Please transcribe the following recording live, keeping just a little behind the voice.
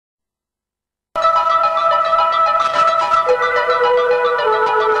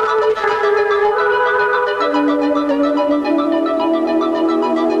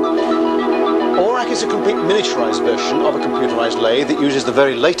motorised lathe that uses the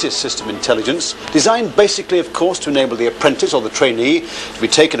very latest system intelligence, designed basically, of course, to enable the apprentice or the trainee to be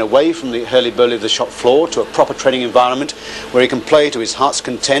taken away from the hurly-burly of the shop floor to a proper training environment where he can play to his heart's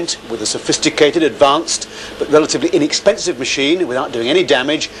content with a sophisticated, advanced, but relatively inexpensive machine without doing any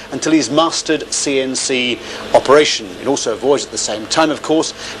damage until he's mastered CNC operation. It also avoids at the same time, of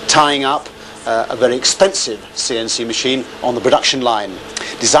course, tying up a very expensive CNC machine on the production line.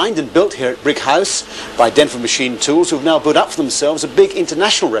 Designed and built here at Brick House by Denford Machine Tools, who've now built up for themselves a big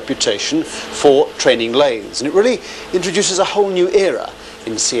international reputation for training lathes. And it really introduces a whole new era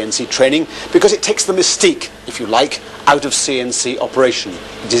in CNC training because it takes the mystique, if you like, out of CNC operation.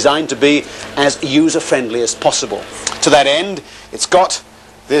 Designed to be as user-friendly as possible. To that end, it's got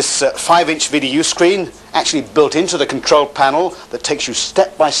this 5-inch VDU screen actually built into the control panel that takes you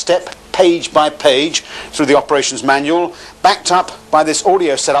step by step, page by page through the operations manual, backed up by this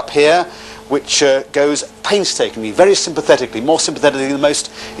audio setup here, which goes painstakingly, very sympathetically, more sympathetically than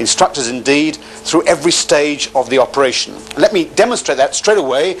most instructors indeed, through every stage of the operation. Let me demonstrate that straight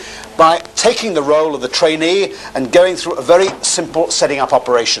away by taking the role of the trainee and going through a very simple setting up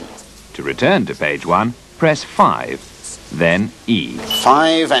operation. To return to page 1, press 5, then E.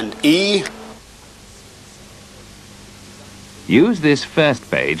 5 and E. Use this first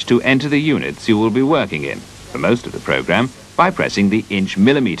page to enter the units you will be working in, for most of the program, by pressing the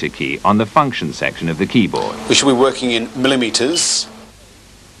inch-millimetre key on the function section of the keyboard. We shall be working in millimetres.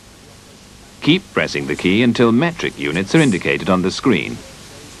 Keep pressing the key until metric units are indicated on the screen.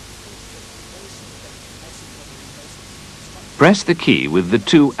 Press the key with the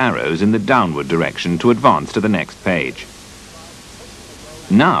 2 arrows in the downward direction to advance to the next page.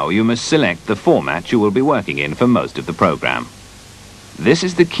 Now you must select the format you will be working in for most of the program. This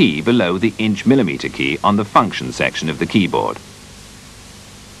is the key below the inch-millimetre key on the function section of the keyboard.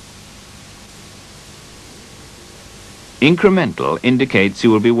 Incremental indicates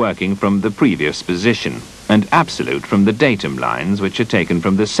you will be working from the previous position, and absolute from the datum lines, which are taken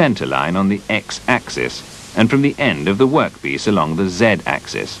from the centre line on the x-axis and from the end of the workpiece along the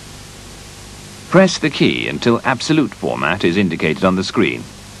z-axis. Press the key until absolute format is indicated on the screen.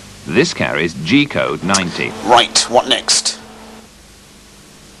 This carries G-code 90. Right, what next?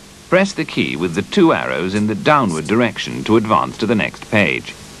 Press the key with the 2 arrows in the downward direction to advance to the next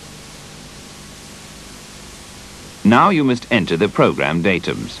page. Now you must enter the program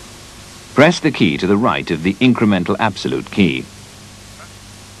datums. Press the key to the right of the incremental absolute key.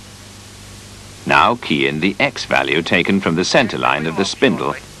 Now key in the X value taken from the centre line of the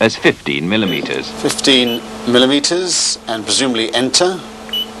spindle as 15 millimetres. 15 millimetres, and presumably enter.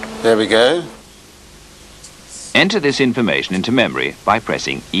 There we go. Enter this information into memory by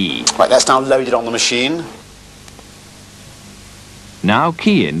pressing E. Right, that's now loaded on the machine. Now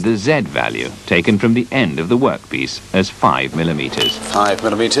key in the Z value taken from the end of the workpiece as 5 millimetres. 5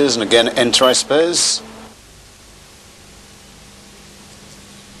 millimetres, and again enter, I suppose.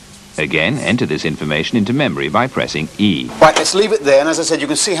 Again, enter this information into memory by pressing E. Right, let's leave it there, and as I said, you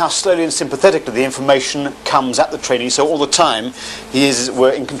can see how slowly and sympathetically the information comes at the trainee, so all the time he is, as it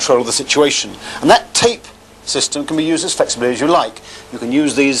were, in control of the situation. And that tape system can be used as flexibly as you like. You can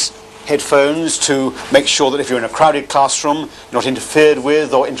use these headphones to make sure that if you're in a crowded classroom, you're not interfered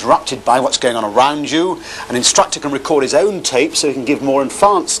with or interrupted by what's going on around you. An instructor can record his own tape so he can give more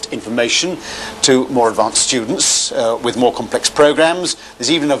advanced information to more advanced students with more complex programs.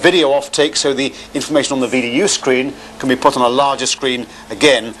 There's even a video offtake, so the information on the VDU screen can be put on a larger screen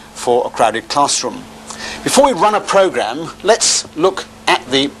again for a crowded classroom. Before we run a program, let's look at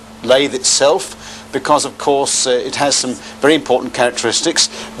the lathe itself, because of course it has some very important characteristics.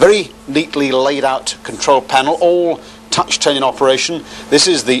 Very neatly laid out control panel, all touch tone in operation. This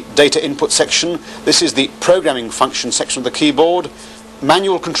is the data input section. This is the programming function section of the keyboard.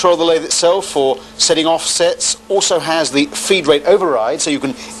 Manual control of the lathe itself for setting offsets. Also has the feed rate override, so you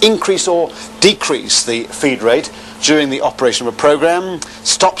can increase or decrease the feed rate during the operation of a program.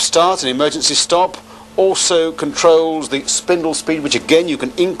 Stop start and emergency stop. Also controls the spindle speed, which again you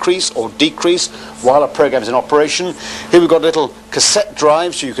can increase or decrease while a program is in operation. Here we've got a little cassette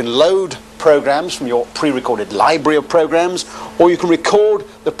drive, so you can load programs from your pre-recorded library of programs, or you can record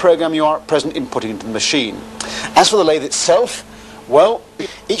the program you are at present inputting into the machine. As for the lathe itself, well,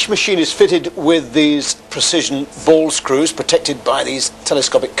 each machine is fitted with these precision ball screws protected by these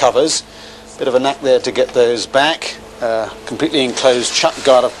telescopic covers. Bit of a knack there to get those back. Completely enclosed chuck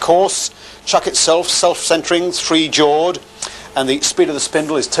guard, of course. Chuck itself, self-centering, 3-jawed, and the speed of the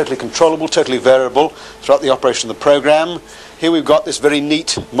spindle is totally controllable, totally variable throughout the operation of the program. Here we've got this very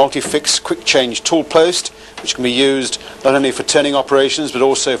neat multi-fix quick change tool post, which can be used not only for turning operations but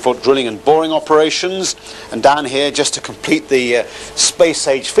also for drilling and boring operations. And down here, just to complete the space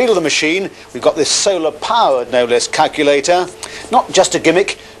age feel of the machine, we've got this solar powered no less calculator. Not just a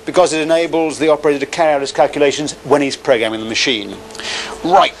gimmick, because it enables the operator to carry out his calculations when he's programming the machine.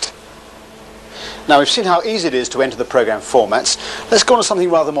 Right. Now we've seen how easy it is to enter the program formats. Let's go on to something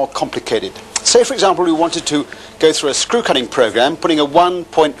rather more complicated. Say for example we wanted to go through a screw cutting program, putting a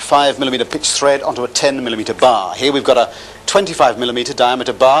 1.5mm pitch thread onto a 10mm bar. Here we've got a 25mm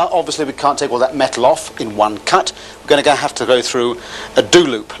diameter bar. Obviously we can't take all that metal off in one cut. We're going to have to go through a do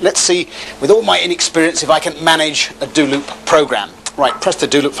loop. Let's see, with all my inexperience, if I can manage a do loop program. Right, press the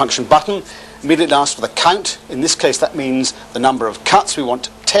do loop function button, immediately asks for the count. In this case that means the number of cuts. We want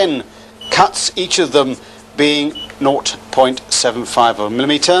 10 cuts, each of them being 0.75 of a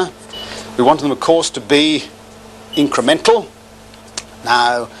millimetre. We want them of course to be incremental.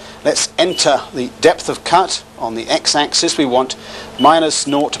 Now let's enter the depth of cut. On the x-axis we want minus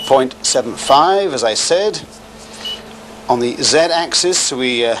 0.75, as I said. On the z-axis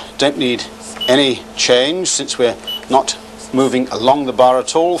we don't need any change since we're not moving along the bar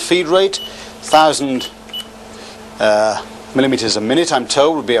at all. Feed rate 1000 millimeters a minute, I'm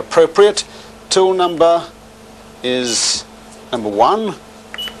told, would be appropriate. Tool number is number 1.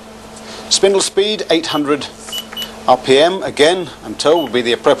 Spindle speed 800 RPM, again I'm told would be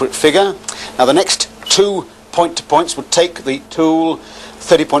the appropriate figure. Now the next two point-to-points would take the tool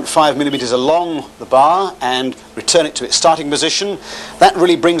 30.5 millimeters along the bar and return it to its starting position. That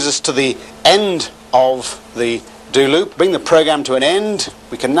really brings us to the end of the do loop. Bring the program to an end.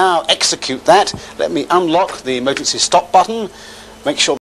 We can now execute that. Let me unlock the emergency stop button. Make sure